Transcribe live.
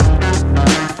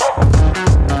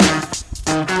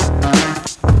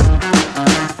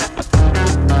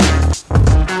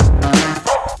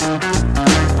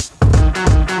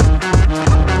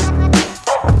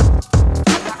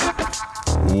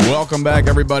back,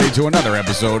 everybody, to another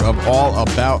episode of All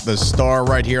About the Star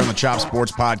right here on the Chop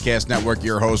Sports Podcast Network.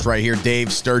 Your host right here, Dave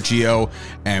Sturchio.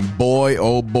 And boy,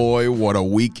 oh boy, what a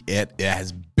week it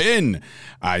has been.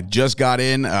 I just got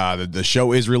in. The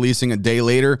show is releasing a day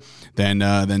later than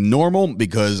normal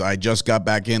because I just got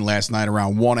back in last night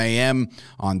around 1 a.m.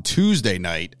 on Tuesday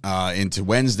night into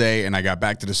Wednesday, and I got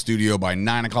back to the studio by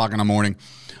 9 o'clock in the morning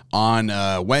on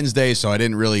Wednesday, so I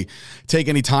didn't really take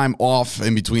any time off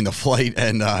in between the flight,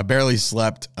 and I barely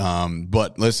slept.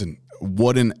 But listen,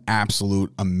 what an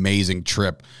absolute amazing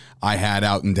trip I had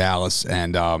out in Dallas,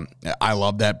 and I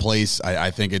love that place. I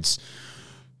think it's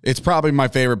probably my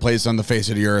favorite place on the face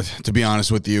of the earth, to be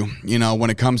honest with you. You know, when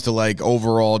it comes to like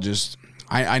overall just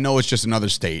I know it's just another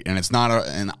state, and it's not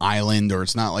an island, or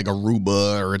it's not like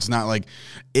Aruba, or it's not like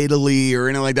Italy or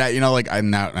anything like that. You know, like I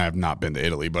have not been to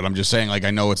Italy, but I'm just saying, like,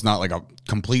 I know it's not like a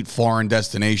complete foreign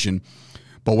destination.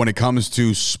 But when it comes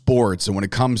to sports and when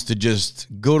it comes to just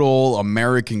good old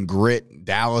American grit,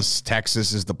 Dallas,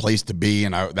 Texas is the place to be,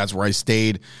 and that's where I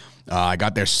stayed. I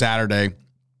got there Saturday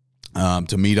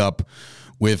to meet up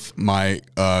with my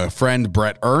friend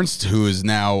Brett Ernst, who is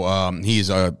now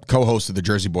he's a co-host of the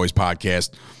Jersey Boys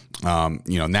podcast.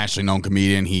 Nationally known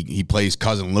comedian. He plays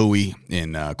Cousin Louie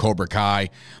in Cobra Kai.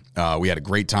 We had a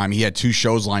great time. He had 2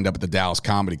 shows lined up at the Dallas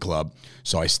Comedy Club,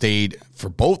 so I stayed for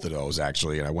both of those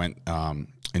actually, and I went.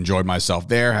 Enjoyed myself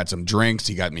there, had some drinks.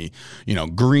 He got me,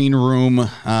 green room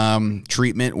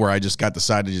treatment where I just got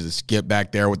decided to just get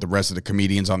back there with the rest of the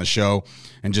comedians on the show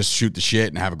and just shoot the shit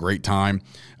and have a great time.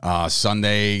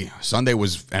 Sunday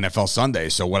was NFL Sunday,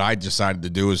 so what I decided to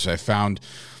do is can't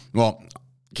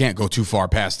go too far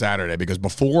past Saturday, because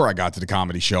before I got to the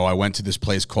comedy show, I went to this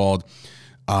place called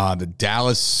the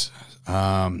Dallas,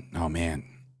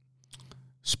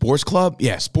 Sports Club?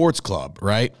 Yeah, Sports Club,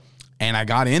 right? And I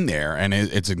got in there, and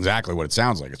it's exactly what it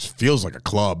sounds like. It feels like a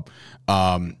club,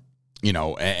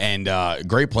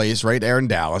 great place right there in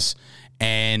Dallas.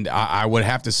 And I would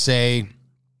have to say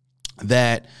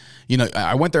that,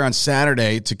 I went there on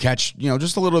Saturday to catch,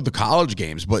 just a little of the college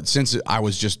games. But since I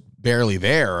was just barely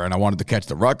there and I wanted to catch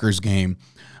the Rutgers game,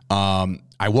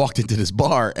 I walked into this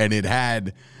bar, and it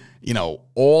had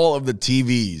all of the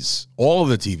TVs,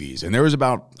 and there was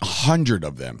about 100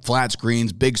 of them, flat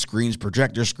screens, big screens,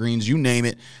 projector screens, you name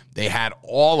it. They had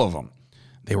all of them.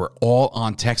 They were all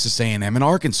on Texas A&M and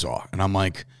Arkansas. And I'm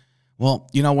like, well,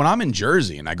 when I'm in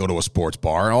Jersey and I go to a sports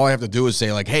bar, all I have to do is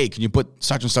say like, hey, can you put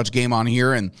such and such game on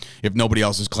here? And if nobody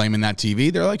else is claiming that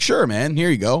TV, they're like, sure, man,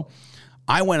 here you go.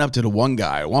 I went up to the one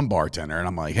bartender, and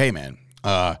I'm like, hey, man,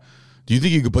 do you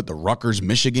think you could put the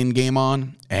Rutgers-Michigan game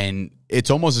on? And it's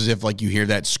almost as if like you hear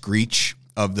that screech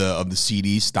of the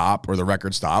CD stop or the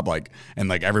record stop,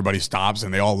 and everybody stops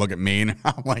and they all look at me, and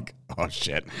I'm like, oh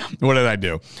shit, what did I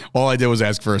do? All I did was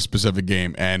ask for a specific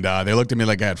game, and they looked at me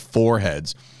like I had 4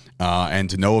 heads. And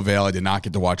to no avail, I did not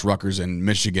get to watch Rutgers and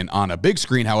Michigan on a big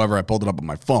screen. However, I pulled it up on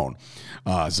my phone.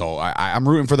 So I'm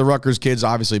rooting for the Rutgers kids,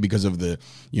 obviously, because of the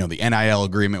NIL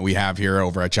agreement we have here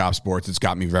over at Chop Sports. It's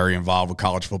got me very involved with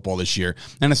college football this year.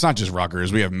 And it's not just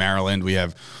Rutgers. We have Maryland. We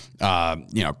have,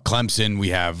 Clemson. We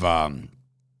have,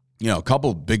 a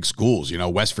couple big schools,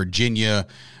 West Virginia.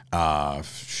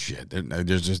 It's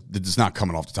not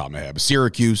coming off the top of my head, but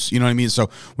Syracuse, you know what I mean? So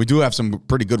we do have some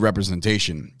pretty good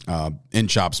representation in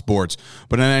Chop Sports.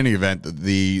 But in any event,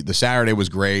 the Saturday was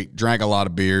great. Drank a lot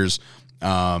of beers.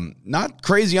 Not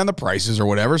crazy on the prices or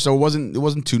whatever, so it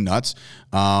wasn't too nuts.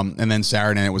 And then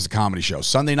Saturday night was the comedy show.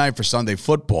 Sunday night for Sunday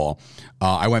football,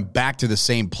 I went back to the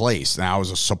same place. Now I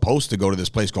was supposed to go to this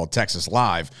place called Texas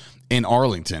Live in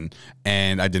Arlington,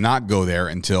 and I did not go there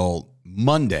until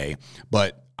Monday,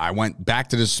 but I went back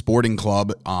to the sporting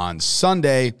club on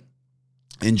Sunday,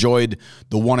 enjoyed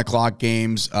the 1 o'clock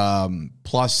games,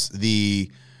 plus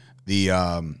the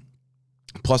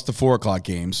 4 o'clock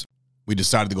games. We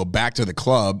decided to go back to the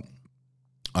club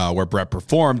where Brett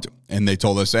performed, and they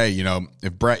told us, hey,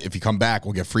 if you come back,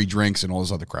 we'll get free drinks and all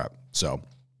this other crap. So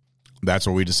that's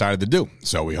what we decided to do.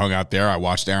 So we hung out there. I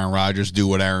watched Aaron Rodgers do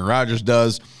what Aaron Rodgers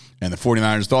does. And the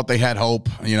 49ers thought they had hope.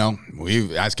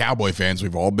 We, as Cowboy fans,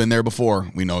 we've all been there before.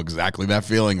 We know exactly that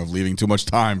feeling of leaving too much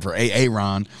time for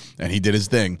Aaron, and he did his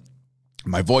thing.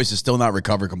 My voice is still not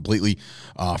recovered completely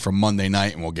from Monday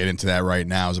night, and we'll get into that right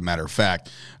now, as a matter of fact.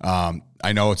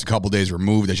 I know it's a couple days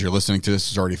removed as you're listening to this.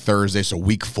 It's already Thursday, so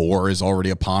week 4 is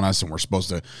already upon us, and we're supposed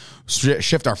to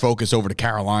shift our focus over to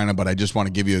Carolina, but I just want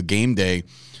to give you a game day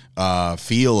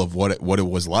feel of what it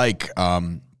was like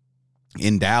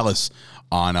in Dallas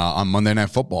on Monday Night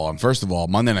Football. And first of all,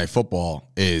 Monday Night Football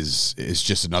is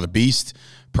just another beast.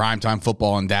 primetime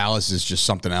football in Dallas is just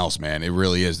something else, man. It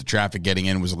really is. The traffic getting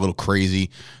in was a little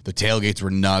crazy. The tailgates were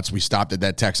nuts. We stopped at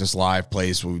that Texas Live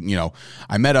place. We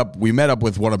met up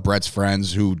with one of Brett's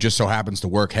friends who just so happens to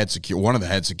work one of the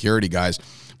head security guys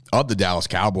of the Dallas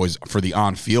Cowboys for the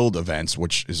on-field events,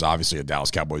 which is obviously a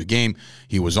Dallas Cowboys game.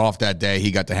 He was off that day.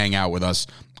 He got to hang out with us,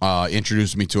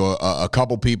 introduced me to a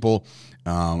couple people.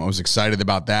 I was excited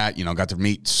about that. Got to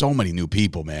meet so many new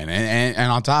people, man.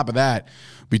 And on top of that,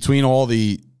 between all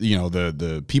the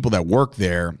people that work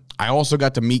there, I also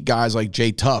got to meet guys like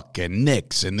Jay Tuck and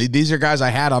Nix. And these are guys I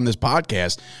had on this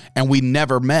podcast, and we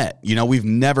never met. We've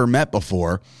never met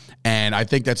before. And I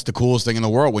think that's the coolest thing in the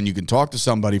world when you can talk to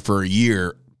somebody for a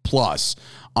year plus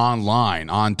online,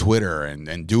 on Twitter,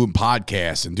 and doing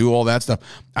podcasts and do all that stuff.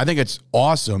 I think it's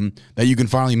awesome that you can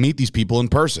finally meet these people in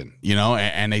person,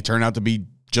 and they turn out to be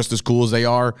just as cool as they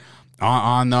are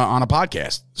on a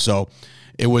podcast. So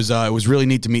it was really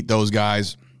neat to meet those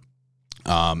guys.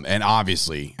 And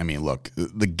obviously, I mean, look,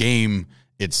 the game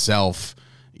itself,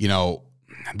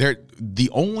 the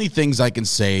only things I can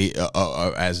say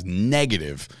as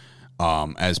negative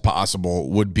as possible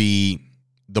would be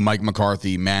the Mike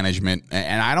McCarthy management.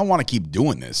 And I don't want to keep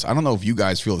doing this. I don't know if you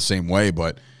guys feel the same way,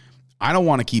 but I don't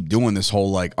want to keep doing this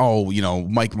whole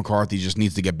Mike McCarthy just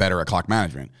needs to get better at clock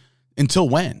management. Until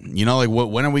when?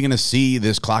 When are we going to see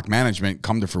this clock management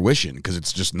come to fruition? Because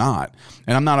it's just not.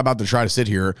 And I'm not about to try to sit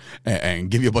here and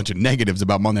give you a bunch of negatives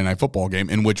about Monday Night Football game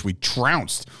in which we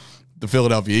trounced the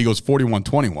Philadelphia Eagles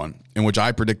 41-21, in which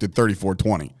I predicted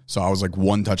 34-20. So I was like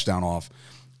one touchdown off.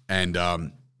 And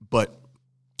but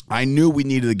I knew we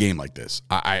needed a game like this.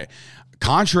 I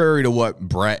contrary to what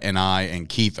Brett and I and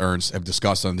Keith Ernst have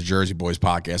discussed on the Jersey Boys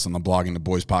podcast, on the Blogging the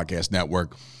Boys podcast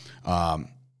network,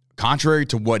 contrary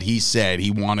to what he said,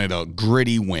 he wanted a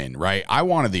gritty win, right? I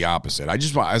wanted the opposite. I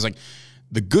was like,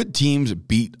 the good teams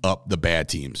beat up the bad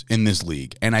teams in this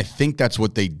league, and I think that's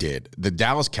what they did. The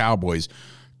Dallas Cowboys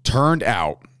turned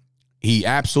out, they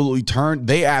absolutely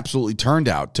turned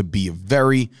out to be a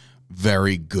very,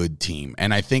 very good team.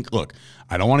 And I think, look,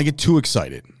 I don't want to get too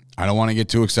excited. I don't want to get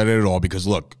too excited at all because,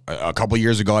 look, a couple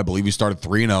years ago, I believe we started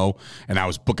 3-0, and I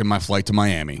was booking my flight to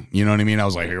Miami. You know what I mean? I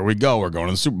was like, here we go. We're going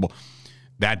to the Super Bowl.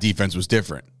 That defense was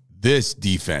different. This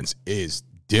defense is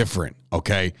different,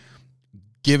 okay?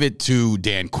 Give it to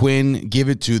Dan Quinn. Give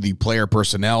it to the player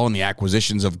personnel and the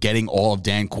acquisitions of getting all of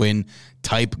Dan Quinn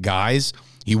type guys.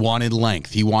 He wanted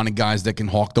length. He wanted guys that can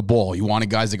hawk the ball. He wanted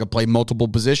guys that could play multiple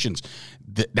positions.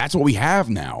 That's what we have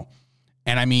now.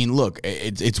 And I mean, look,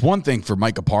 it's one thing for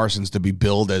Micah Parsons to be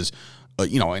billed as,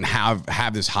 and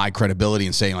have this high credibility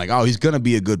and saying like, oh, he's going to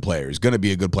be a good player. He's going to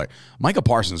be a good player. Micah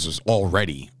Parsons is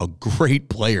already a great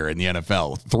player in the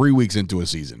NFL 3 weeks into a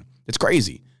season. It's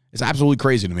crazy. It's absolutely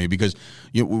crazy to me because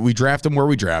we draft him where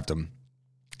we draft him.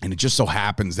 And it just so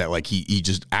happens that like he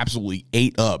just absolutely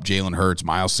ate up Jalen Hurts,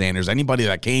 Miles Sanders, anybody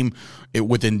that came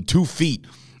within 2 feet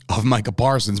of Micah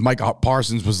Parsons. Micah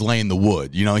Parsons was laying the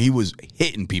wood. He was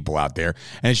hitting people out there.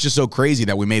 And it's just so crazy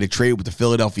that we made a trade with the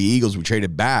Philadelphia Eagles. We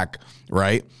traded back,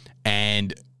 right?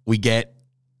 And we get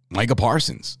Micah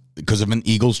Parsons because of an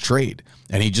Eagles trade.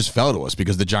 And he just fell to us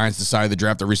because the Giants decided to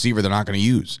draft a receiver they're not going to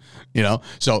use,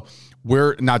 So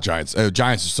we're not Giants.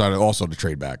 Giants decided also to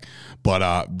trade back,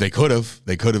 but they could have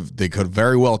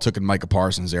very well taken Micah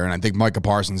Parsons there, and I think Micah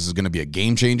Parsons is going to be a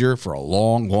game changer for a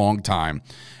long, long time.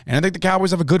 And I think the Cowboys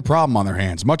have a good problem on their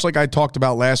hands, much like I talked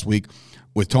about last week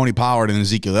with Tony Pollard and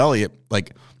Ezekiel Elliott.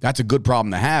 Like that's a good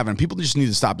problem to have, and people just need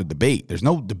to stop the debate. There's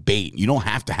no debate. You don't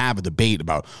have to have a debate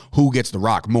about who gets the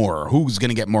rock more, or who's going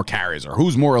to get more carries, or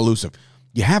who's more elusive.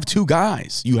 You have two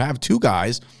guys.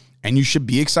 And you should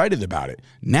be excited about it.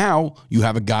 Now you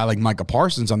have a guy like Micah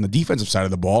Parsons on the defensive side of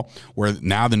the ball, where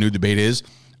now the new debate is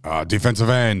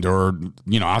defensive end or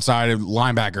outside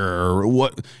linebacker or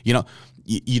what. You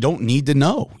don't need to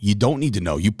know. You don't need to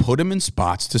know. You put him in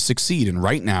spots to succeed. And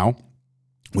right now,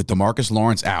 with DeMarcus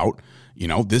Lawrence out,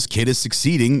 this kid is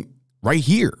succeeding right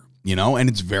here. And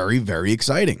it's very, very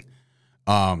exciting.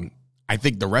 I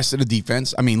think the rest of the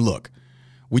defense. I mean, look.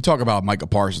 We talk about Micah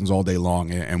Parsons all day long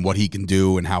and what he can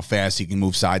do and how fast he can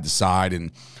move side to side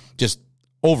and just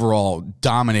overall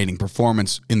dominating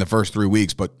performance in the first 3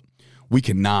 weeks. But we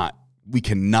cannot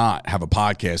have a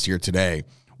podcast here today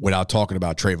without talking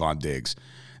about Trayvon Diggs.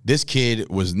 This kid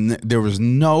there was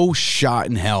no shot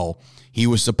in hell he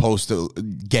was supposed to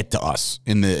get to us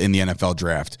in the NFL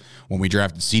draft when we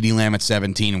drafted CeeDee Lamb at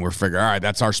 17 and we're figuring, all right,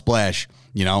 that's our splash,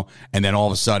 and then all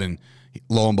of a sudden,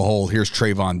 lo and behold, here's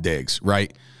Trayvon Diggs,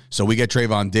 right? So we get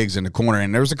Trayvon Diggs in the corner,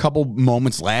 and there was a couple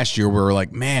moments last year where we're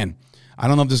like, man, I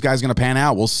don't know if this guy's going to pan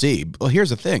out. We'll see. Well, here's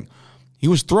the thing. he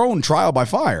was thrown trial by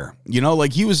fire.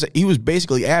 Like he was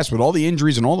basically asked, with all the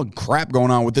injuries and all the crap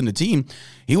going on within the team,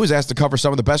 he was asked to cover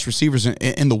some of the best receivers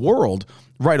in the world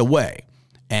right away.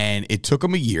 And it took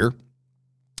him a year.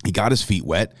 He got his feet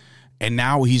wet, and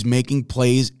now he's making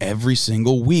plays every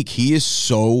single week. He is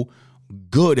so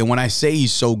good. And when I say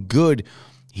he's so good,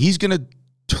 he's going to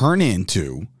turn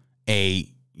into a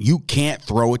you can't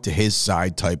throw it to his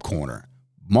side type corner.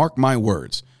 Mark my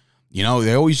words. They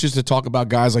always used to talk about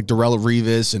guys like Darrell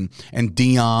Revis and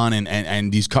Dion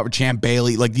and these cover Champ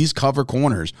Bailey, like these cover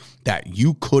corners that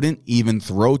you couldn't even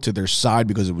throw to their side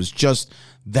because it was just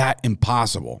that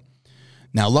impossible.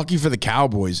 Now, lucky for the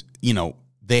Cowboys,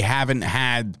 they haven't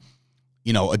had,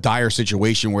 a dire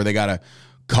situation where they got to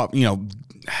cut,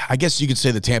 I guess you could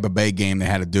say the Tampa Bay game, they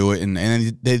had to do it, and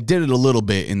they did it a little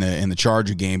bit in the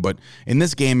Charger game, but in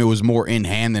this game, it was more in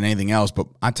hand than anything else. But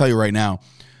I tell you right now,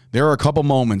 there are a couple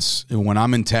moments when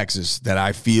I'm in Texas that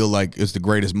I feel like is the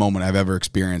greatest moment I've ever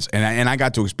experienced. And I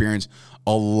got to experience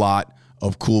a lot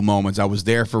of cool moments. I was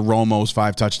there for Romo's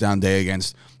 5-touchdown day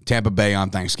against Tampa Bay on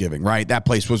Thanksgiving, right? That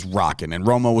place was rocking, and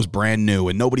Romo was brand new,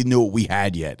 and nobody knew what we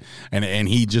had yet. And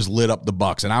he just lit up the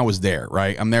Bucs, and I was there,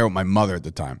 right? I'm there with my mother at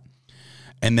the time.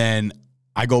 And then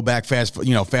I go back fast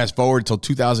forward till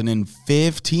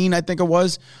 2015, I think it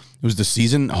was. It was the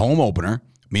season home opener.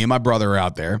 Me and my brother are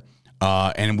out there.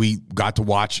 And we got to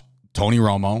watch Tony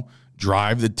Romo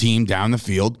drive the team down the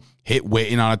field, hit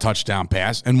Witten on a touchdown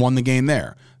pass, and won the game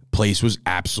there. Place was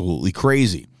absolutely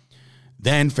crazy.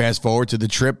 Then fast forward to the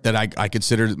trip that I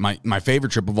considered my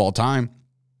favorite trip of all time.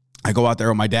 I go out there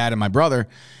with my dad and my brother,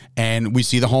 and we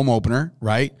see the home opener,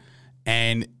 right?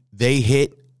 And they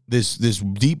hit this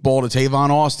deep ball to Tavon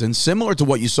Austin, similar to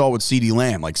what you saw with CeeDee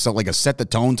Lamb, like a set the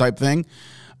tone type thing.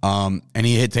 And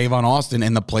he hit Tavon Austin,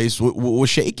 and the place was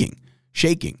shaking.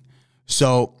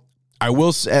 So I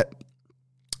will say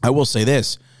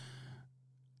this: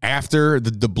 after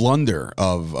the blunder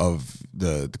of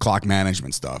the clock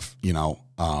management stuff,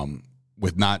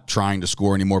 with not trying to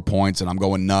score any more points, and I'm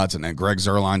going nuts, and then Greg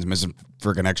Zuerlein's missing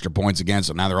freaking extra points again,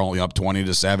 so now they're only up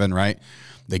 20-7, right?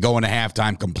 They go into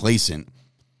halftime complacent.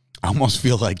 I almost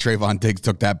feel like Trayvon Diggs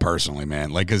took that personally, man.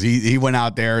 Like, because he went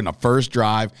out there in the first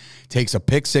drive, takes a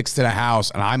pick six to the house,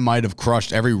 and I might have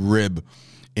crushed every rib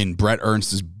in Brett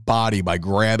Ernst's body by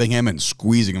grabbing him and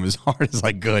squeezing him as hard as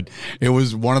I could. It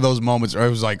was one of those moments where I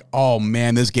was like, oh,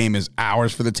 man, this game is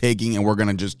ours for the taking, and we're going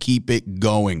to just keep it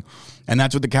going. And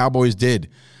that's what the Cowboys did.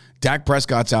 Dak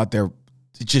Prescott's out there.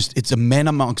 It's a man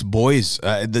amongst boys.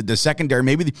 The secondary,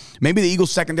 maybe the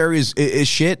Eagles secondary is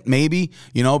shit, maybe.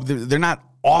 They're not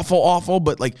awful,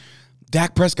 but like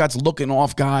Dak Prescott's looking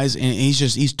off guys, and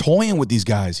he's toying with these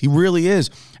guys. He really is.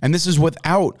 And this is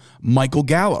without Michael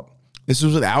Gallup.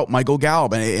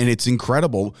 And it's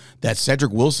incredible that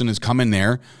Cedric Wilson has come in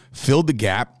there, filled the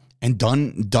gap, and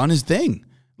done his thing.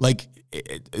 Like,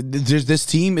 this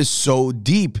team is so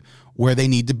deep where they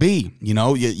need to be.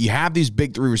 You have these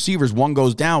big three receivers. One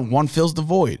goes down, one fills the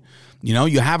void.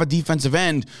 You have a defensive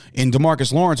end in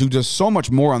DeMarcus Lawrence who does so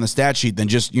much more on the stat sheet than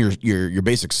just your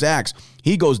basic sacks.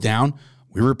 He goes down.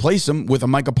 We replace him with a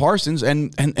Micah Parsons,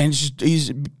 and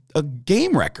he's a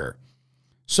game wrecker.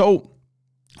 So,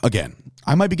 again,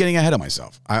 I might be getting ahead of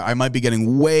myself. I might be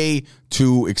getting way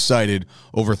too excited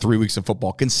over 3 weeks of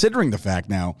football, considering the fact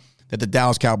now that the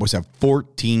Dallas Cowboys have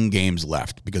 14 games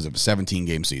left because of a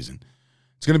 17-game season.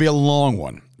 It's going to be a long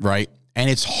one, right? And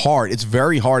it's hard. It's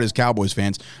very hard as Cowboys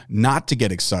fans not to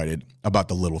get excited about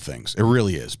the little things. It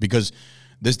really is, because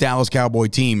this Dallas Cowboy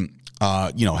team,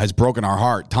 has broken our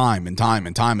heart time and time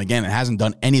and time again. It hasn't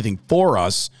done anything for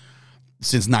us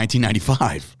since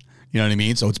 1995. You know what I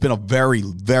mean? So it's been a very,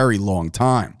 very long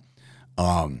time.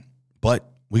 But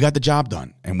we got the job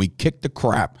done, and we kicked the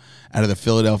crap out of the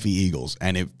Philadelphia Eagles,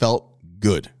 and it felt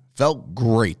good. Felt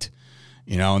great.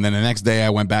 And then the next day I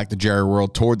went back to Jerry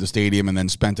World, toured the stadium, and then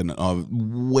spent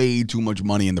way too much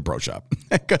money in the pro shop.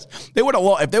 Because if they would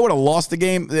have lost the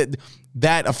game,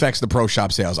 that affects the pro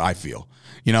shop sales, I feel.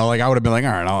 I would have been like,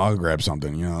 all right, I'll grab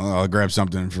something. I'll grab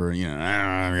something for, I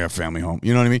got a family home.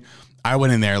 You know what I mean? I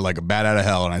went in there like a bat out of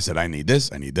hell, and I said, I need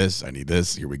this.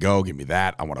 Here we go. Give me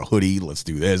that. I want a hoodie. Let's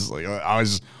do this. It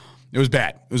was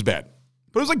bad.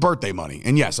 But it was like birthday money.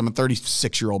 And yes, I'm a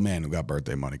 36-year-old man who got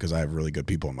birthday money because I have really good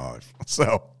people in my life.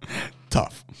 So,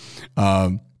 tough.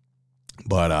 So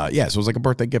it was like a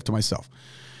birthday gift to myself.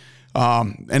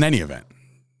 In any event,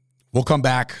 we'll come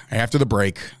back after the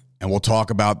break, and we'll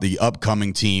talk about the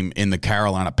upcoming team in the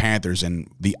Carolina Panthers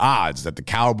and the odds that the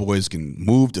Cowboys can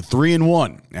move to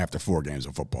 3-1 after 4 games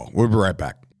of football. We'll be right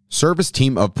back. Service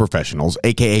Team of Professionals,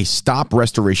 aka Stop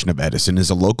Restoration of Edison, is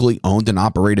a locally owned and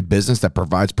operated business that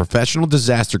provides professional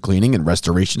disaster cleaning and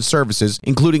restoration services,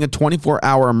 including a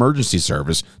 24-hour emergency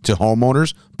service to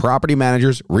homeowners, property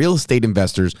managers, real estate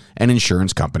investors, and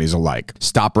insurance companies alike.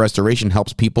 Stop Restoration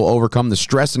helps people overcome the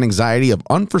stress and anxiety of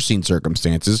unforeseen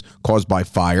circumstances caused by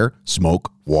fire,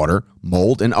 smoke, water,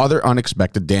 mold, and other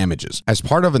unexpected damages. As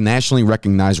part of a nationally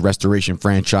recognized restoration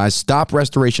franchise, Stop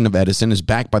Restoration of Edison is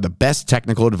backed by the best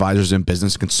technical advisors and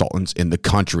business consultants in the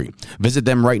country. Visit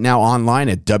them right now online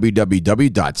at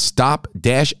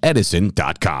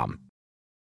www.stop-edison.com.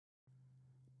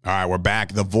 All right, we're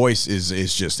back. The voice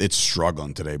is just, it's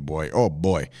struggling today, boy. Oh,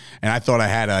 boy. And I thought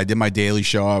I did my daily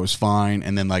show. I was fine.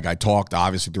 And then, like, I talked,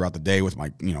 obviously, throughout the day with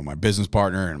my, my business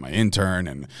partner and my intern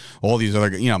and all these other,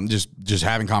 just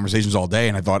having conversations all day.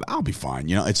 And I thought, I'll be fine.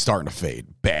 It's starting to fade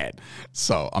bad.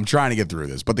 So I'm trying to get through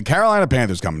this. But the Carolina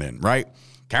Panthers coming in, right?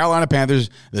 Carolina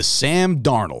Panthers, the Sam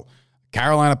Darnold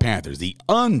Carolina Panthers, the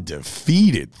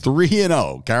undefeated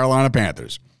 3-0 Carolina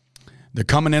Panthers. They're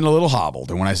coming in a little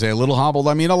hobbled. And when I say a little hobbled,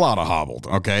 I mean a lot of hobbled,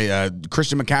 okay?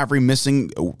 Christian McCaffrey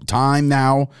missing time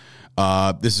now.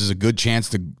 This is a good chance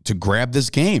to grab this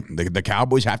game. The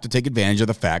Cowboys have to take advantage of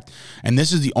the fact, and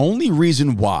this is the only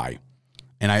reason why,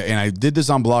 and I did this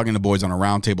on Blogging the Boys on a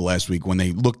roundtable last week when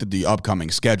they looked at the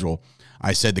upcoming schedule.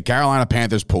 I said the Carolina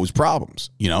Panthers pose problems,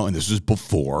 and this was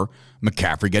before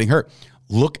McCaffrey getting hurt.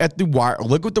 Look at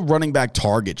look what the running back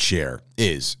target share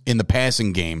is in the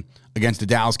passing game against the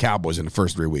Dallas Cowboys in the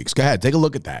first 3 weeks. Go ahead, take a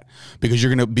look at that, because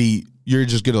your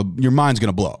mind's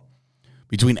gonna blow.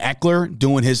 Between Eckler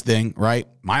doing his thing, right?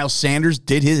 Miles Sanders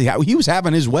did he was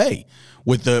having his way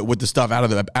with the stuff out of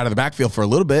the backfield for a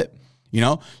little bit,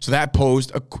 So that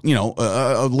posed a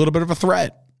little bit of a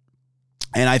threat.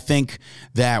 And I think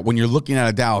that when you're looking at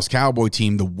a Dallas Cowboy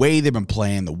team, the way they've been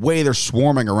playing, the way they're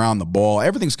swarming around the ball,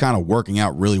 everything's kind of working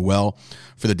out really well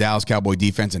for the Dallas Cowboy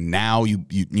defense. And now you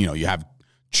have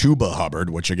Chuba Hubbard,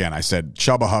 which, again, I said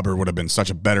Chuba Hubbard would have been such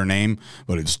a better name,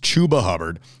 but it's Chuba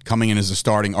Hubbard coming in as a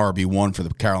starting RB1 for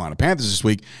the Carolina Panthers this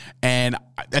week. And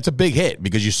that's a big hit,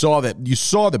 because you saw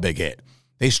the big hit.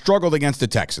 They struggled against the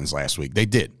Texans last week. They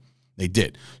did.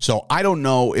 So I don't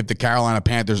know if the Carolina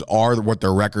Panthers are what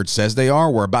their record says they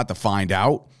are. We're about to find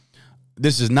out.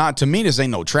 This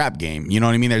ain't no trap game. You know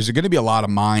what I mean? There's going to be a lot of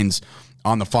minds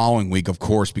on the following week, of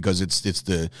course, because it's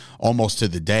the almost to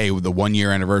the day with the 1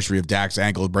 year anniversary of Dak's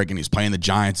ankle breaking. He's playing the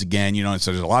Giants again,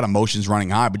 so there's a lot of emotions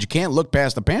running high, but you can't look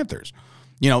past the Panthers.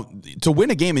 To win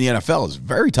a game in the NFL is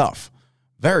very tough,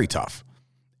 very tough.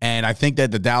 And I think that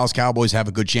the Dallas Cowboys have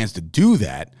a good chance to do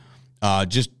that.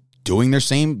 Just doing their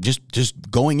same,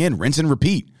 just going in, rinse and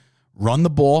repeat, run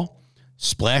the ball,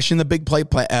 splash in the big play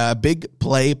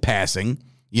passing,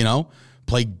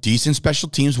 play decent special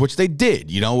teams, which they did.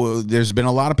 There's been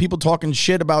a lot of people talking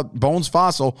shit about Bones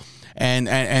Fossil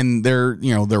and their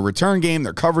return game,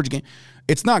 their coverage game.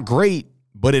 It's not great,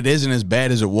 but it isn't as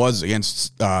bad as it was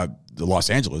against the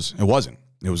Los Angeles. It wasn't.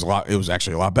 It was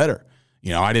actually a lot better.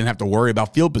 I didn't have to worry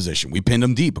about field position. We pinned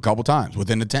them deep a couple times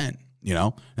within the 10.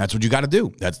 That's what you got to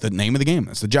do. That's the name of the game.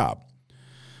 That's the job.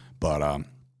 But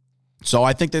so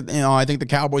I think that the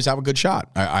Cowboys have a good shot.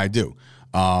 I do.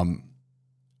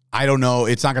 I don't know.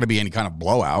 It's not going to be any kind of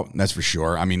blowout. That's for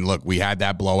sure. I mean, look, we had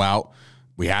that blowout.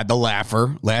 We had the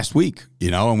laugher last week,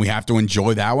 and we have to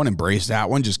enjoy that one, embrace that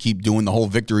one, just keep doing the whole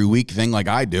victory week thing like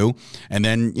I do, and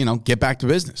then, get back to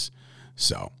business.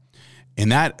 So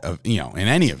in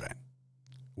any event,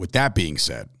 with that being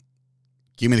said,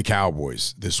 give me the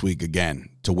Cowboys this week again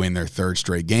to win their third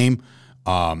straight game.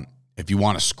 If you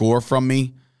want to score from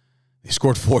me, they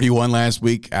scored 41 last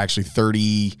week, actually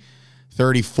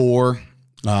 34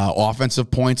 offensive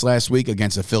points last week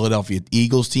against the Philadelphia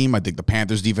Eagles team. I think the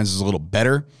Panthers defense is a little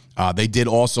better. They did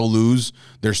also lose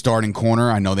their starting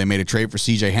corner. I know they made a trade for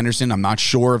C.J. Henderson. I'm not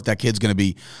sure if that kid's going to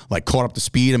be caught up to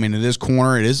speed. I mean, it is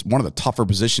corner. It is one of the tougher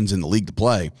positions in the league to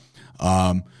play.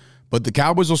 But the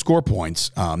Cowboys will score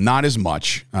points, not as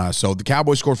much. So the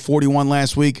Cowboys scored 41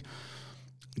 last week.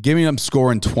 Give me them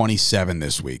scoring 27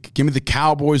 this week. Give me the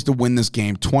Cowboys to win this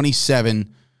game 27-17.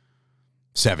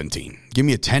 Give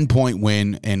me a 10-point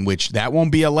win, in which that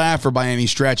won't be a laugher by any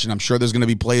stretch, and I'm sure there's going to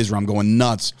be plays where I'm going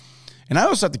nuts. And I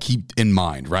also have to keep in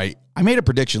mind, right? I made a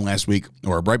prediction last week,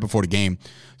 or right before the game,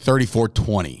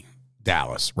 34-20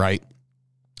 Dallas, right?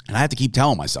 And I have to keep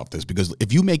telling myself this, because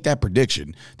if you make that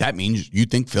prediction, that means you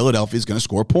think Philadelphia is going to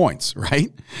score points,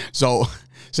 right? So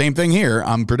same thing here.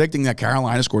 I'm predicting that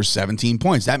Carolina scores 17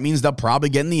 points. That means they'll probably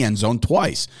get in the end zone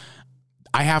twice.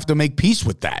 I have to make peace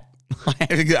with that.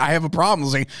 I have a problem.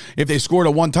 It's like, if they scored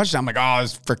a one touchdown, I'm like, oh,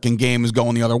 this freaking game is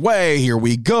going the other way. Here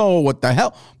we go. What the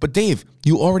hell? But Dave,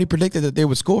 you already predicted that they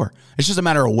would score. It's just a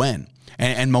matter of when.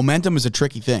 And momentum is a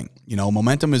tricky thing.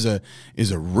 Momentum is a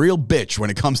real bitch when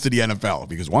it comes to the NFL,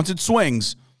 because once it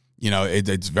swings,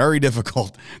 it's very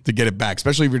difficult to get it back,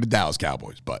 especially if you're the Dallas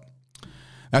Cowboys. But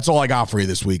that's all I got for you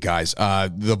this week, guys.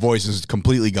 The voice is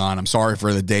completely gone. I'm sorry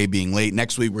for the day being late.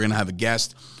 Next week, we're going to have a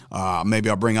guest. Maybe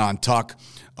I'll bring on Tuck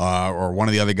or one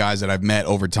of the other guys that I've met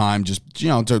over time, just,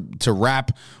 to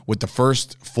wrap with the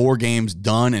first 4 games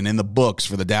done and in the books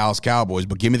for the Dallas Cowboys.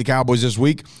 But give me the Cowboys this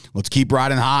week. Let's keep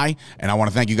riding high. And I want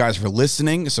to thank you guys for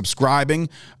listening, subscribing,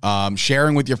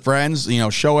 sharing with your friends.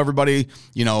 Show everybody,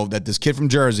 that this kid from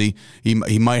Jersey,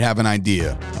 he might have an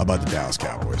idea about the Dallas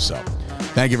Cowboys. So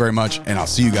thank you very much, and I'll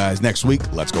see you guys next week.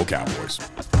 Let's go Cowboys.